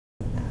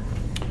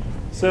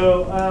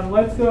So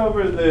let's go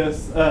over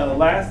this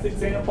last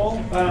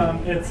example.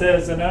 It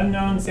says an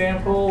unknown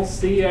sample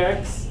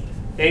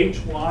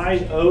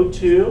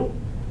CxHyO2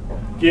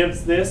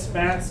 gives this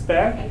mass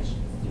spec.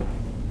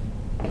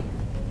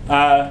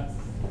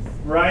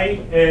 Write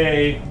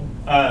a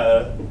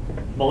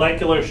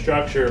molecular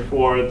structure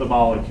for the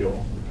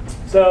molecule.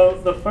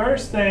 So the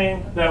first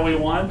thing that we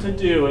want to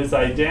do is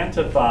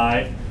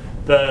identify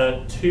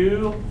the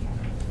two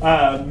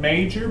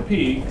major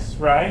peaks,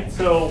 right?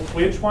 So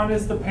which one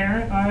is the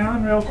parent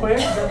ion, real quick?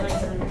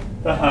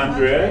 The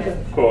 100,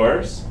 of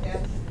course.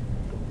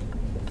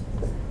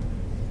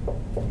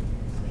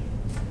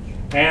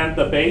 And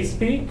the base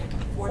peak?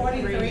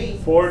 43.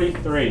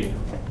 43.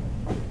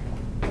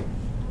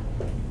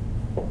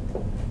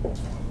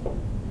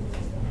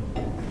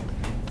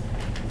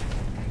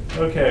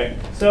 Okay,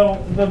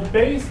 so the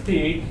base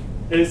peak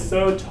is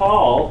so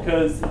tall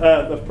because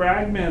the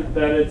fragment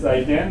that it's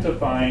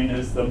identifying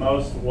is the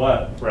most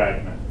what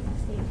fragment?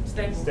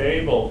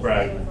 Stable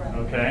fragment,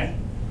 okay?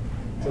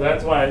 So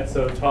that's why it's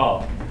so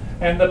tall.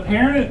 And the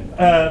parent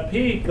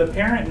peak, the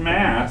parent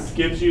mass,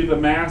 gives you the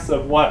mass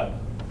of what?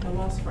 The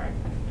lost fragment.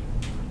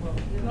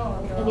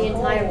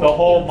 The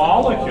whole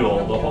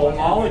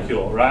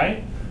molecule,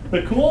 right?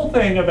 The cool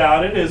thing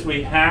about it is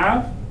we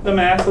have the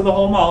mass of the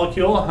whole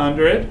molecule,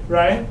 100,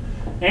 right?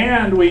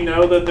 And we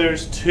know that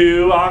there's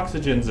 2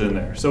 oxygens in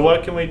there. So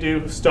what can we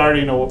do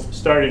starting out?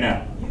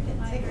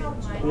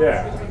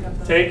 Yeah,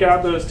 take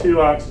out those 2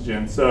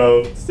 oxygens.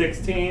 So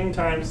 16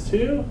 times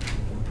 2,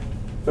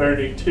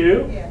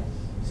 32.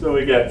 So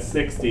we got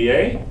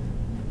 68.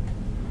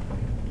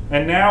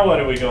 And now what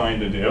are we going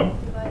to do?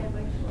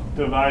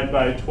 Divide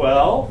by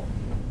 12.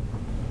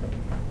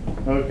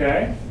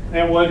 Okay.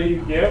 And what do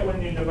you get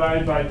when you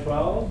divide by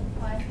 12?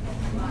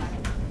 5.5.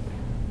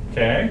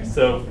 Okay,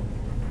 so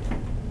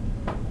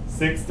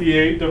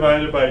 68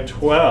 divided by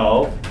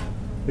 12,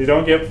 you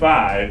don't get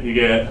 5, you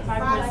get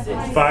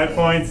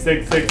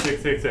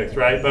 5.66666,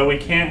 right? But we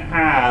can't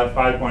have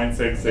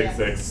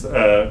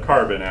 5.666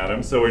 carbon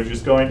atoms, so we're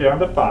just going down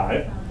to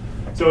 5.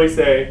 So we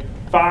say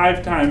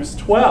 5 times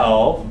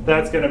 12,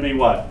 that's going to be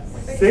what?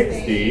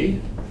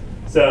 60.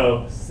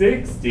 So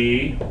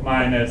 60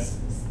 minus,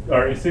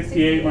 or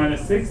 68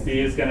 minus 60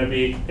 is going to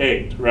be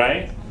 8,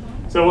 right?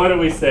 So what do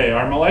we say?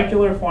 Our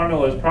molecular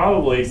formula is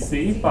probably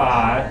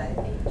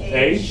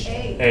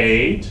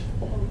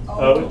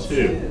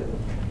C5H8O2.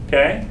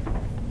 Okay?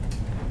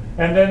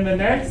 And then the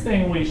next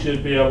thing we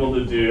should be able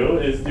to do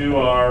is do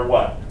our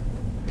what?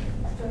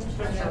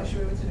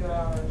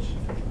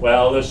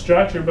 Well, the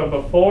structure, but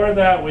before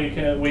that we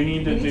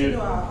need to do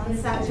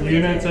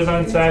units of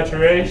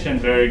unsaturation.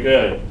 Very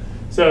good.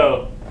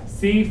 So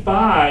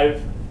C5,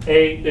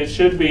 it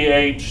should be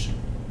H,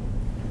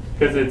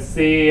 because it's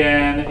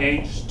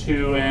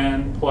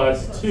CnH2n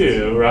plus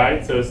 2,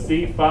 right? So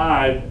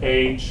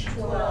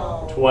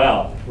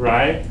C5H12,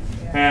 right?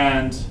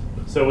 And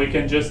so we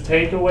can just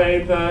take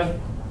away the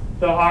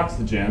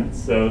oxygen.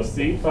 So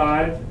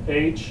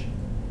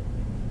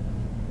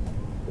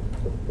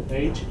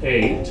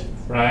C5H8,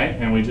 right?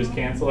 And we just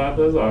cancel out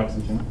those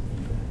oxygen.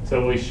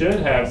 So we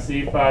should have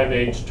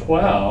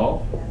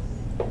C5H12,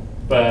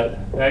 but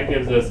that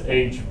gives us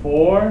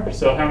H4.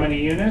 So how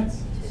many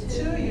units?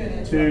 2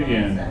 units. 2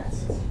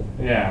 units.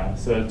 Yeah,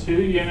 so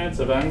 2 units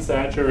of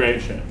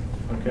unsaturation.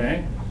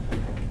 Okay?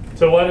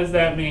 So what does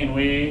that mean?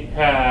 We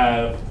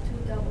have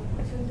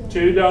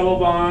 2 double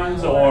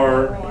bonds,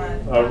 or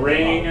a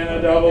ring and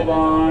a double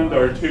bond,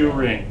 or 2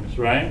 rings,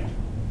 right?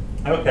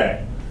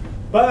 Okay.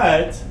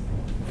 But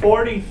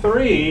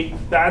 43,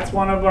 that's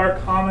one of our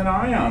common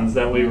ions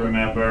that we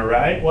remember,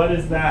 right? What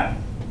is that?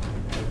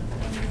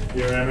 Do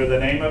you remember the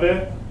name of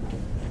it?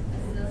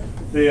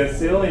 The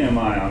acylium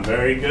ion.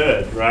 Very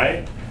good,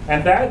 right?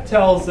 And that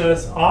tells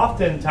us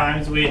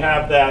oftentimes we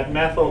have that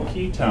methyl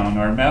ketone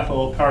or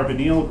methyl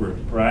carbonyl group,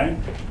 right?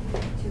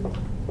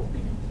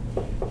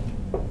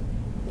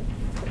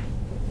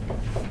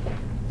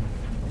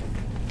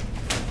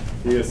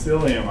 The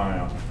acylium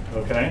ion,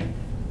 okay?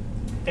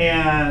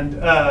 And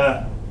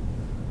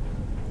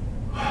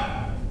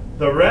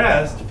the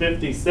rest,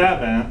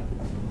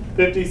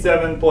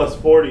 57 plus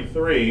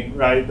 43,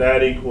 right?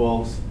 That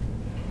equals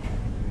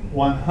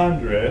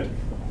 100.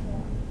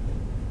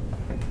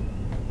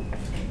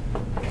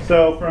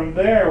 So from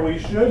there, we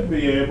should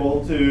be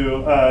able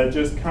to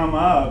just come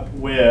up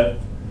with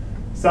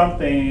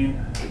something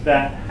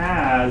that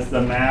has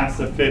the mass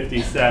of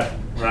 57,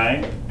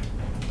 right?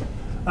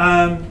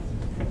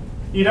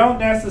 You don't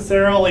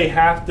necessarily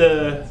have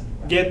to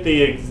get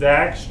the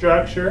exact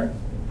structure,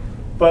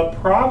 but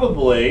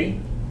probably,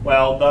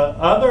 well, the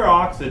other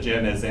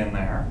oxygen is in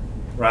there,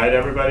 right?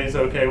 Everybody's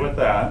okay with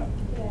that?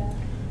 Yeah.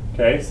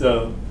 Okay,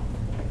 so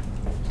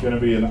it's going to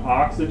be an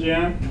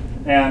oxygen,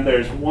 and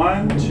there's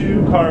 1,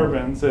 2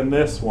 carbons in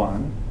this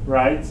one,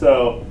 right?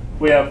 So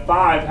we have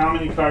 5. How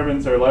many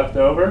carbons are left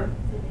over?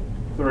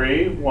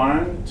 3.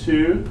 1,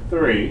 2,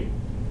 3.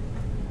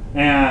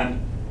 And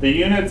the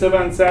units of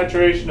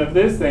unsaturation of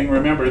this thing,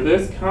 remember,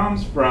 this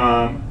comes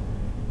from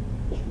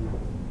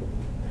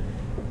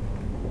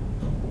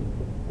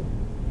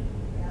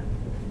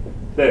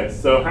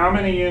this. So how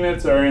many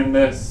units are in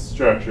this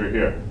structure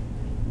here?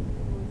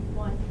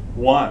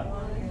 One,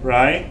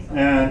 right?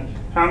 And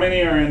how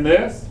many are in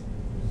this?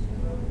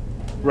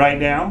 Write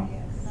down?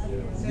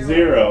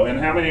 0. And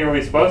how many are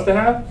we supposed to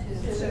have?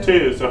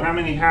 2. So how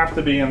many have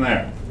to be in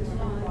there?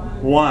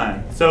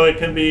 1. So it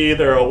can be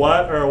either a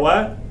what or a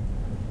what?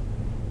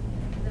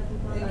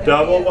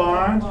 Double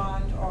bond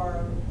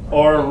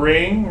or a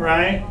ring,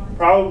 right?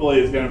 Probably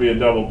is going to be a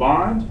double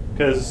bond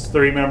because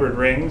 3-membered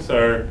rings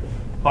are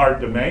hard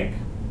to make.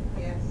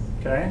 Yes.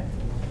 Okay?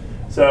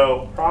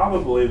 So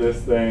probably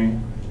this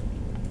thing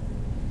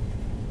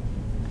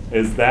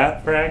is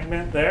that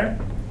fragment there.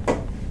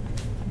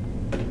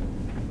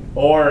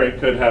 Or it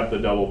could have the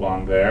double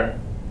bond there,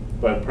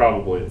 but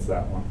probably it's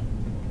that one.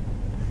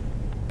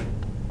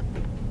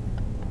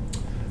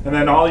 And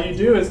then all you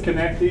do is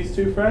connect these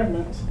 2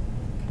 fragments.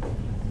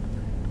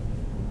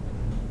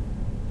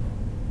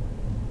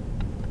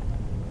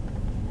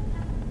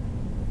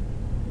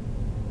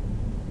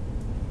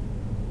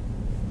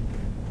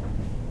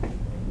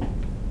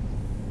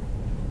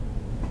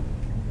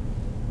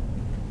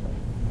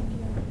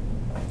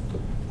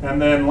 And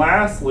then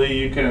lastly,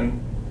 you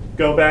can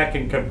go back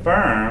and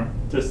confirm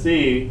to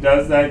see,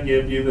 does that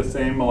give you the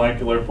same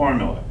molecular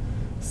formula?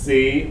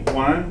 C,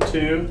 1,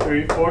 2,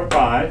 3, 4,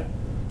 5,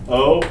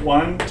 O,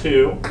 1,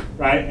 2,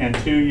 right? And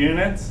 2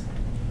 units,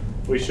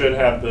 we should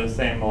have the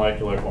same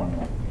molecular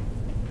formula.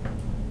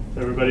 Is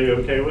everybody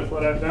okay with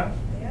what I've done?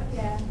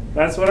 Yeah.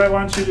 That's what I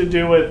want you to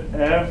do with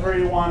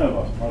every one of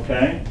them,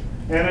 okay?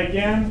 And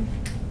again,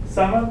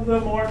 some of the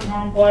more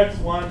complex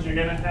ones, you're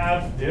going to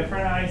have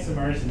different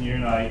isomers, and you're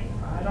like,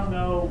 I don't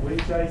know which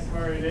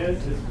isomer it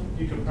is.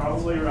 You could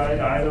probably write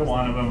either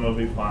one of them, it'll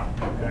be fine,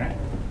 okay?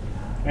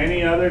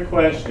 Any other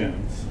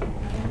questions?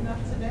 Not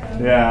today.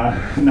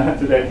 Yeah, not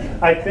today.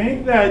 I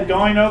think that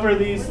going over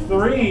these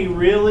 3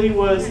 really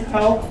was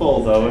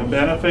helpful, though, and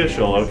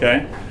beneficial,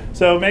 okay?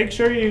 So make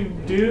sure you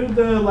do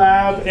the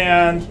lab,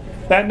 and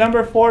that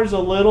number 4 is a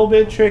little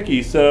bit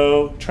tricky,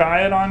 so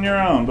try it on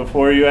your own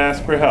before you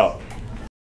ask for help.